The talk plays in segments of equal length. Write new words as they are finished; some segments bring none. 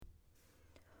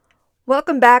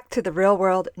Welcome back to the Real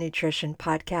World Nutrition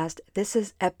Podcast. This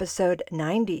is episode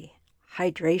 90,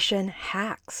 Hydration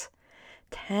Hacks.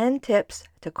 10 tips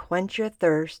to quench your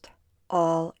thirst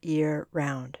all year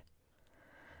round.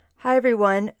 Hi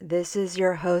everyone, this is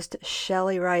your host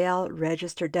Shelly Rael,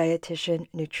 registered dietitian,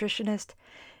 nutritionist,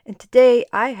 and today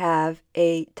I have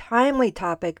a timely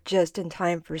topic just in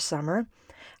time for summer.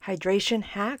 Hydration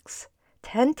Hacks,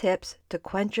 10 tips to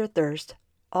quench your thirst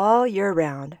all year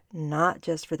round, not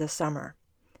just for the summer.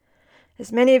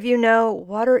 As many of you know,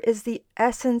 water is the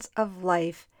essence of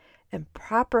life, and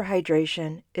proper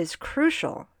hydration is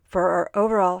crucial for our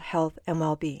overall health and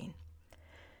well-being.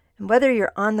 And whether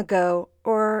you're on the go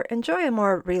or enjoy a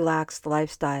more relaxed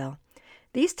lifestyle,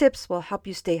 these tips will help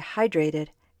you stay hydrated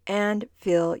and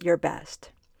feel your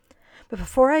best. But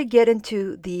before I get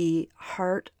into the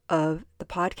heart of the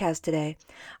podcast today,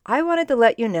 I wanted to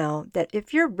let you know that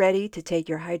if you're ready to take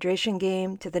your hydration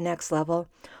game to the next level,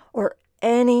 or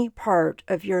any part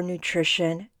of your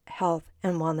nutrition, health,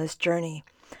 and wellness journey,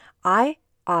 I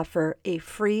offer a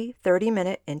free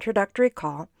 30-minute introductory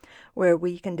call where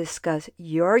we can discuss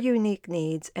your unique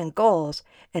needs and goals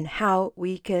and how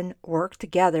we can work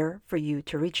together for you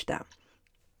to reach them.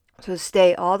 So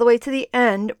stay all the way to the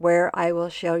end where I will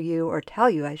show you, or tell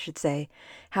you, I should say,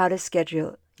 how to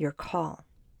schedule your call.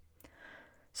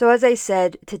 So as I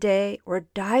said, today we're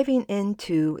diving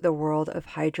into the world of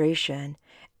hydration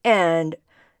and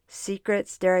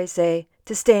secrets, dare I say,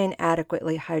 to staying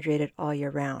adequately hydrated all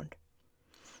year round.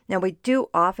 Now, we do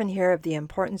often hear of the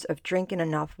importance of drinking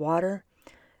enough water,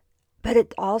 but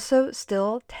it also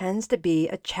still tends to be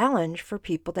a challenge for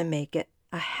people to make it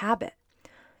a habit.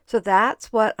 So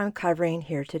that's what I'm covering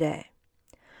here today.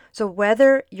 So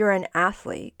whether you're an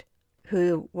athlete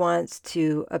who wants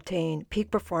to obtain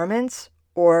peak performance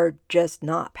or just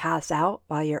not pass out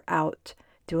while you're out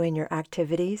doing your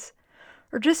activities,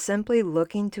 or just simply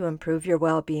looking to improve your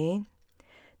well-being,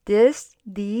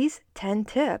 these 10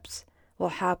 tips will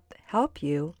help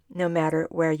you no matter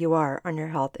where you are on your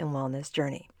health and wellness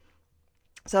journey.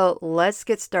 So let's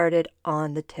get started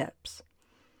on the tips.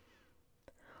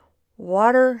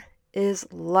 Water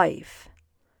is life.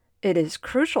 It is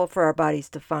crucial for our bodies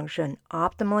to function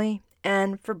optimally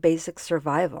and for basic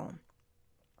survival.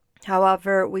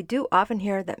 However, we do often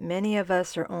hear that many of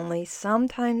us are only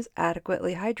sometimes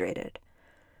adequately hydrated.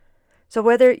 So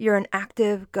whether you're an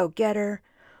active go-getter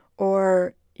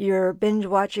or you're binge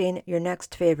watching your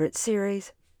next favorite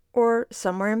series or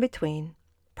somewhere in between,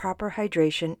 proper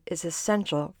hydration is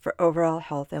essential for overall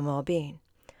health and well-being.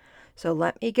 So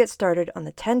let me get started on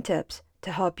the 10 tips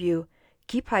to help you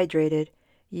keep hydrated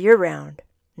year-round,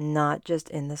 not just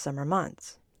in the summer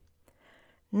months.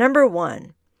 Number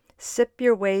 1, sip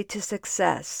your way to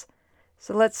success.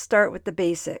 So let's start with the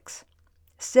basics.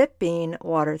 Sipping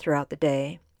water throughout the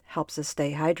day helps us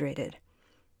stay hydrated.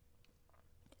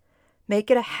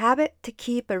 Make it a habit to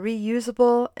keep a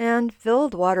reusable and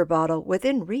filled water bottle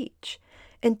within reach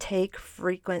and take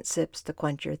frequent sips to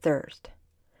quench your thirst.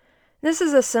 This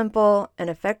is a simple and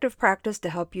effective practice to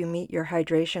help you meet your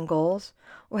hydration goals,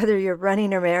 whether you're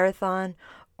running a marathon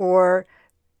or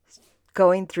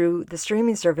going through the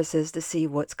streaming services to see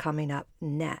what's coming up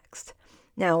next.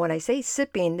 Now, when I say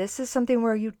sipping, this is something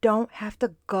where you don't have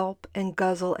to gulp and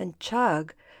guzzle and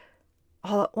chug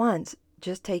all at once.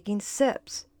 Just taking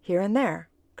sips here and there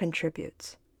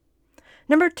contributes.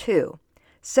 Number 2,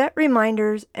 set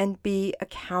reminders and be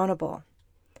accountable.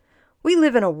 We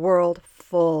live in a world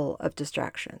full of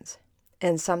distractions,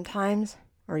 and sometimes,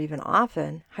 or even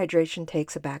often, hydration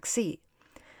takes a back seat.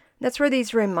 That's where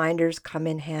these reminders come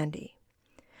in handy.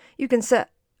 You can set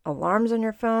alarms on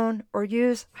your phone or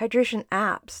use hydration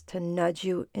apps to nudge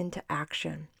you into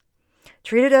action.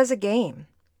 Treat it as a game.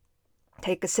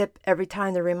 Take a sip every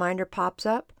time the reminder pops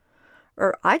up,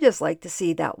 or I just like to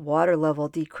see that water level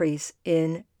decrease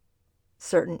in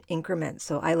certain increments.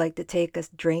 So I like to take a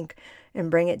drink and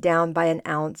bring it down by an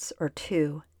ounce or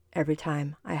 2 every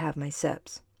time I have my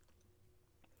sips.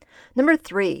 Number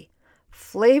 3,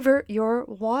 flavor your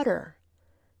water.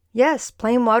 Yes,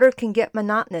 plain water can get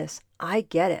monotonous. I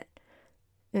get it.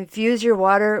 Infuse your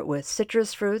water with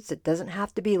citrus fruits. It doesn't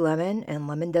have to be lemon, and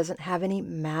lemon doesn't have any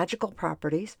magical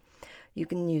properties. You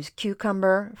can use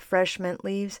cucumber, fresh mint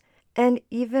leaves, and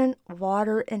even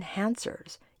water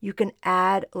enhancers. You can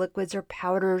add liquids or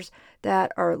powders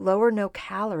that are low or no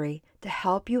calorie to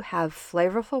help you have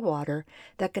flavorful water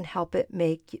that can help it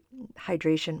make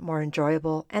hydration more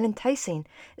enjoyable and enticing,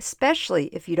 especially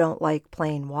if you don't like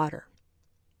plain water.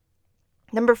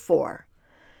 Number 4,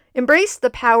 embrace the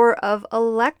power of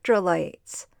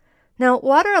electrolytes. Now,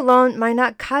 water alone might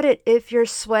not cut it if you're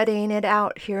sweating it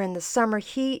out here in the summer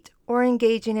heat or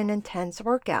engaging in intense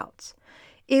workouts.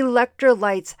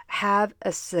 Electrolytes have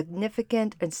a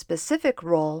significant and specific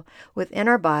role within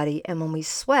our body, and when we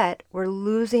sweat, we're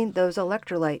losing those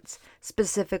electrolytes,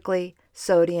 specifically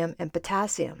sodium and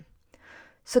potassium.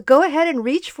 So go ahead and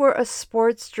reach for a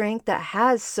sports drink that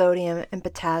has sodium and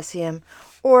potassium,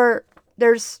 or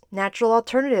there's natural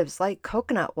alternatives like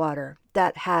coconut water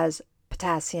that has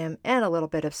potassium and a little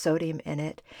bit of sodium in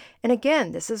it. And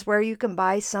again, this is where you can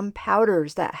buy some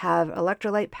powders that have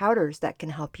electrolyte powders that can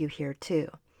help you here too.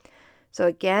 So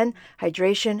again,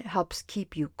 hydration helps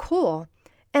keep you cool,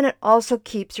 and it also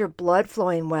keeps your blood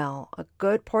flowing well. A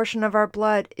good portion of our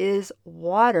blood is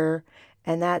water,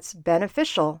 and that's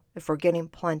beneficial if we're getting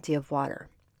plenty of water.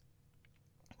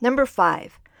 Number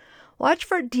 5, watch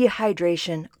for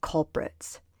dehydration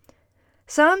culprits.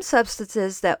 Some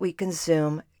substances that we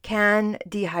consume can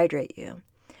dehydrate you,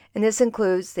 and this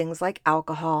includes things like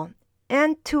alcohol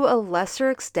and, to a lesser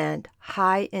extent,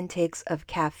 high intakes of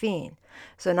caffeine.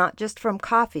 So not just from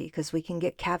coffee, because we can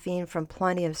get caffeine from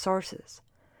plenty of sources.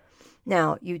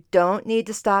 Now, you don't need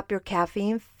to stop your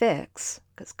caffeine fix,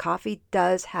 because coffee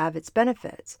does have its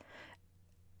benefits,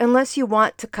 unless you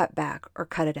want to cut back or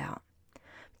cut it out.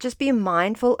 Just be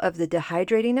mindful of the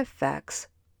dehydrating effects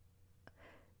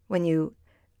when you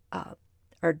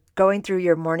are going through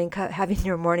your having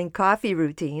your morning coffee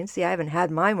routine. See, I haven't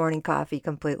had my morning coffee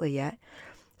completely yet.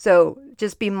 So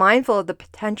just be mindful of the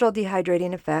potential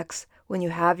dehydrating effects when you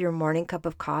have your morning cup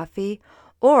of coffee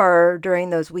or during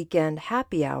those weekend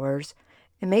happy hours,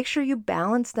 and make sure you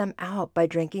balance them out by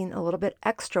drinking a little bit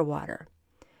extra water.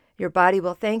 Your body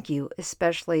will thank you,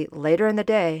 especially later in the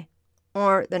day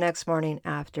or the next morning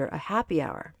after a happy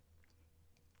hour.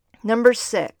 Number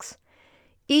 6,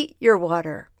 eat your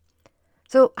water.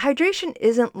 So hydration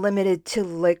isn't limited to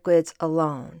liquids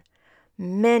alone.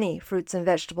 Many fruits and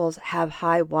vegetables have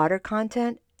high water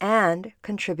content and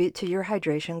contribute to your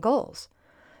hydration goals.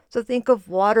 So think of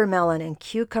watermelon and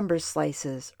cucumber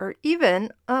slices, or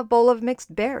even a bowl of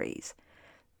mixed berries.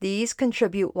 These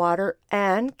contribute water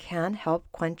and can help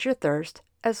quench your thirst,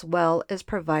 as well as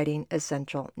providing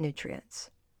essential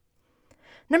nutrients.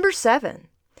 Number 7,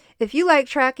 if you like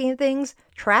tracking things,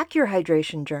 track your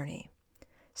hydration journey.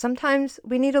 Sometimes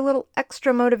we need a little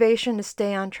extra motivation to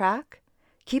stay on track.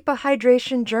 Keep a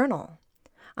hydration journal.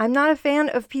 I'm not a fan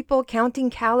of people counting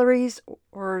calories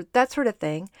or that sort of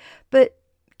thing, but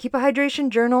keep a hydration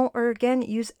journal, or again,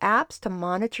 use apps to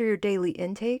monitor your daily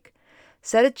intake.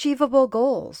 Set achievable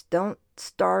goals. Don't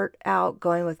start out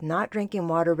going with not drinking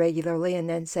water regularly and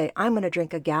then say, I'm going to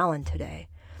drink a gallon today.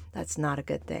 That's not a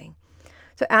good thing.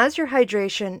 So as your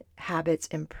hydration habits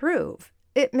improve,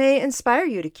 it may inspire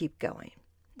you to keep going.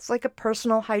 It's like a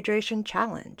personal hydration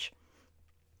challenge.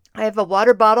 I have a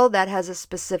water bottle that has a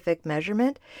specific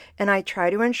measurement, and I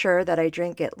try to ensure that I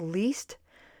drink at least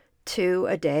 2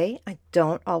 a day. I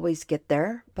don't always get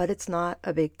there, but it's not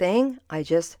a big thing. I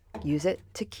just use it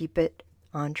to keep it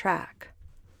on track.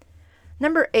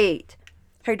 Number 8,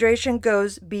 hydration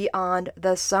goes beyond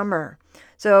the summer.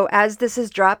 So as this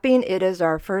is dropping, it is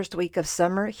our first week of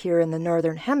summer here in the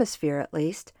Northern Hemisphere at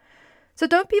least. So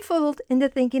don't be fooled into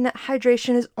thinking that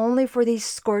hydration is only for these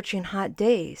scorching hot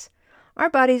days.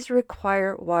 Our bodies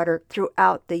require water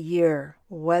throughout the year,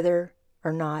 whether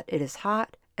or not it is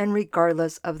hot, and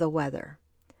regardless of the weather.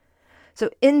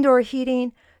 So indoor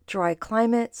heating, dry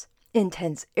climates,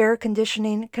 intense air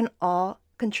conditioning can all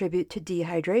contribute to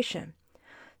dehydration.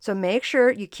 So make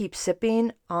sure you keep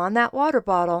sipping on that water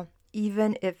bottle,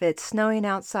 even if it's snowing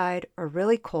outside or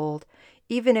really cold,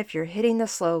 even if you're hitting the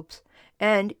slopes,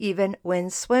 and even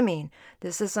when swimming.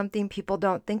 This is something people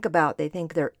don't think about. They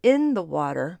think they're in the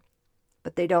water,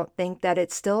 but they don't think that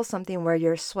it's still something where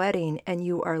you're sweating and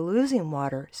you are losing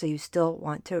water, so you still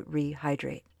want to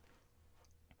rehydrate.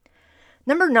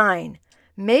 Number 9,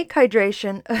 make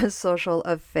hydration a social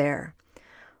affair.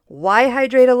 Why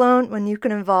hydrate alone when you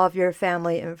can involve your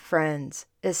family and friends,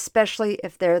 especially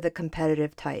if they're the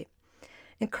competitive type?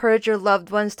 Encourage your loved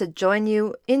ones to join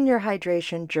you in your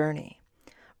hydration journey.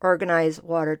 Organize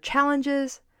water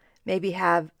challenges. Maybe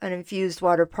have an infused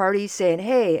water party saying,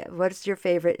 hey, what's your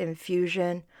favorite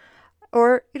infusion?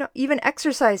 Or, even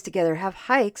exercise together, have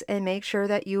hikes, and make sure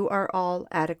that you are all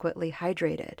adequately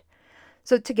hydrated.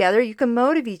 So together you can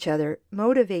motivate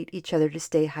each other to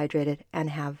stay hydrated and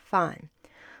have fun.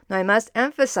 Now I must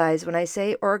emphasize when I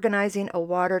say organizing a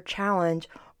water challenge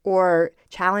or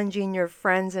challenging your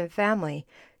friends and family,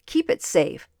 keep it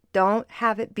safe. Don't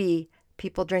have it be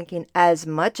people drinking as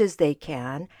much as they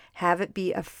can. Have it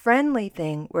be a friendly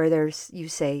thing where you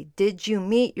say, did you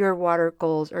meet your water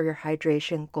goals or your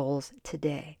hydration goals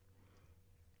today?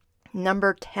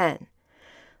 Number 10,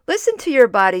 listen to your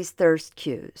body's thirst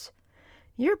cues.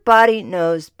 Your body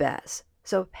knows best,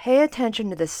 so pay attention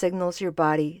to the signals your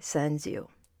body sends you.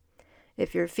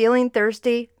 If you're feeling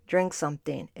thirsty, drink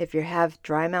something. If you have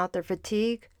dry mouth or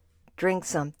fatigue, drink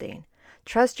something.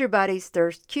 Trust your body's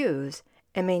thirst cues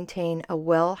and maintain a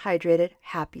well-hydrated,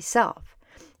 happy self.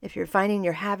 If you're finding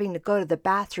you're having to go to the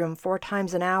bathroom 4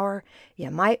 times an hour, you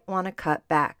might want to cut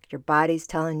back. Your body's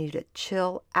telling you to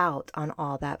chill out on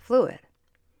all that fluid.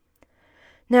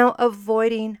 Now,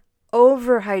 avoiding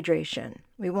overhydration.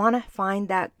 We want to find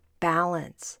that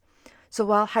balance. So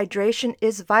while hydration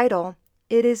is vital,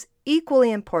 it is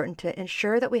equally important to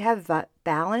ensure that we have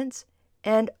balance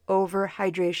and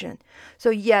overhydration. So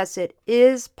yes, it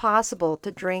is possible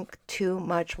to drink too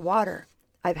much water.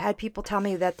 I've had people tell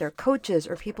me that their coaches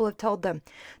or people have told them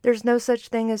there's no such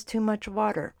thing as too much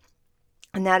water.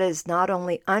 And that is not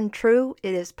only untrue,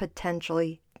 it is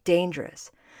potentially dangerous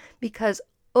because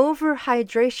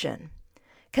overhydration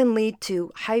can lead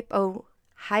to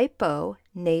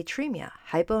hyponatremia,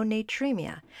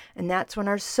 and that's when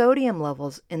our sodium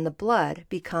levels in the blood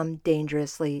become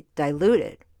dangerously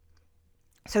diluted.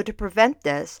 So to prevent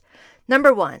this,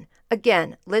 number 1,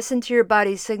 again, listen to your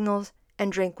body's signals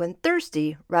and drink when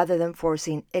thirsty rather than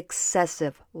forcing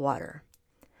excessive water.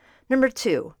 Number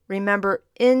 2, remember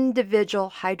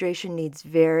individual hydration needs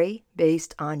vary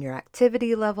based on your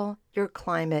activity level, your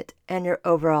climate, and your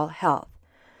overall health.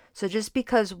 So just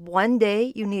because one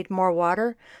day you need more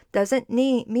water doesn't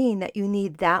mean that you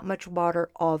need that much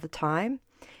water all the time.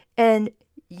 And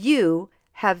you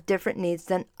have different needs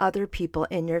than other people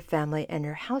in your family and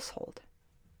your household.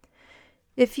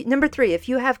 Number 3, if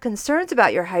you have concerns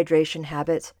about your hydration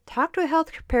habits, talk to a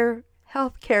healthcare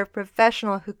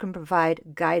professional who can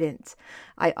provide guidance.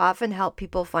 I often help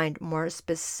people find more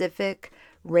specific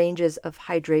ranges of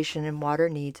hydration and water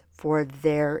needs for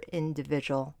their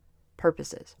individual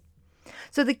purposes.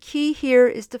 So the key here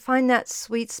is to find that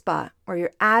sweet spot where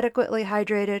you're adequately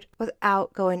hydrated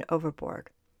without going overboard.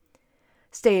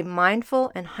 Stay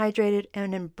mindful and hydrated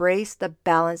and embrace the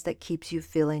balance that keeps you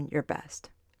feeling your best.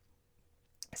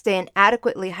 Staying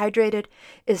adequately hydrated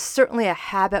is certainly a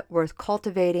habit worth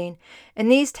cultivating,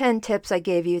 and these 10 tips I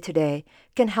gave you today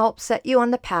can help set you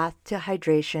on the path to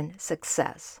hydration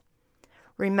success.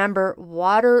 Remember,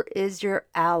 water is your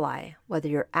ally, whether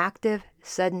you're active,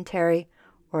 sedentary,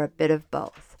 or a bit of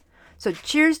both. So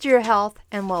cheers to your health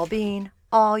and well-being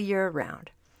all year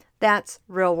round. That's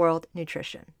Real World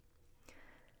Nutrition.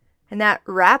 And that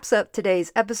wraps up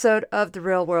today's episode of the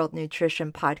Real World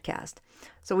Nutrition Podcast.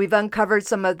 So we've uncovered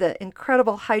some of the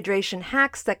incredible hydration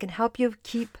hacks that can help you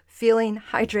keep feeling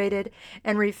hydrated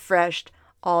and refreshed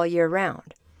all year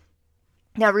round.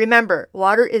 Now remember,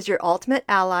 water is your ultimate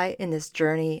ally in this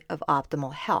journey of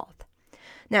optimal health.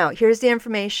 Now here's the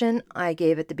information I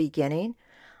gave at the beginning.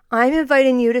 I'm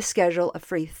inviting you to schedule a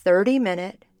free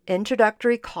 30-minute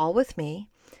introductory call with me.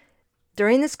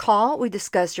 During this call, we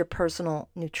discuss your personal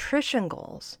nutrition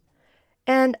goals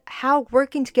and how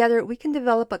working together we can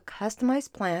develop a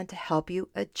customized plan to help you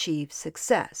achieve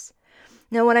success.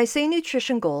 Now, when I say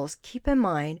nutrition goals, keep in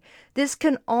mind this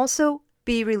can also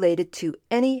be related to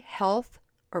any health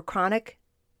or chronic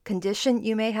condition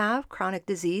you may have, chronic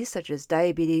disease such as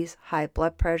diabetes, high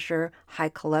blood pressure, high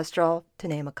cholesterol, to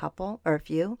name a couple or a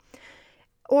few.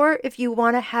 Or if you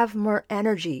want to have more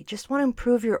energy, just want to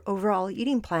improve your overall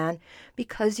eating plan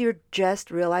because you're just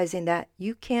realizing that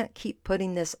you can't keep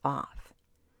putting this off.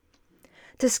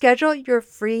 To schedule your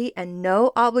free and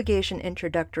no obligation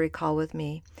introductory call with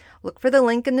me, look for the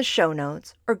link in the show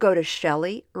notes or go to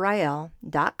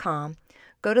ShellyRael.com,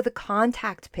 go to the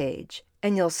contact page,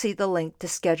 and you'll see the link to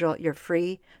schedule your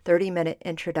free 30-minute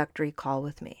introductory call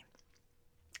with me.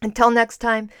 Until next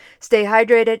time, stay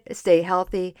hydrated, stay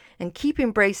healthy, and keep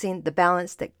embracing the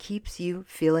balance that keeps you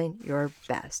feeling your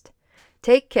best.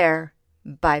 Take care.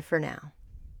 Bye for now.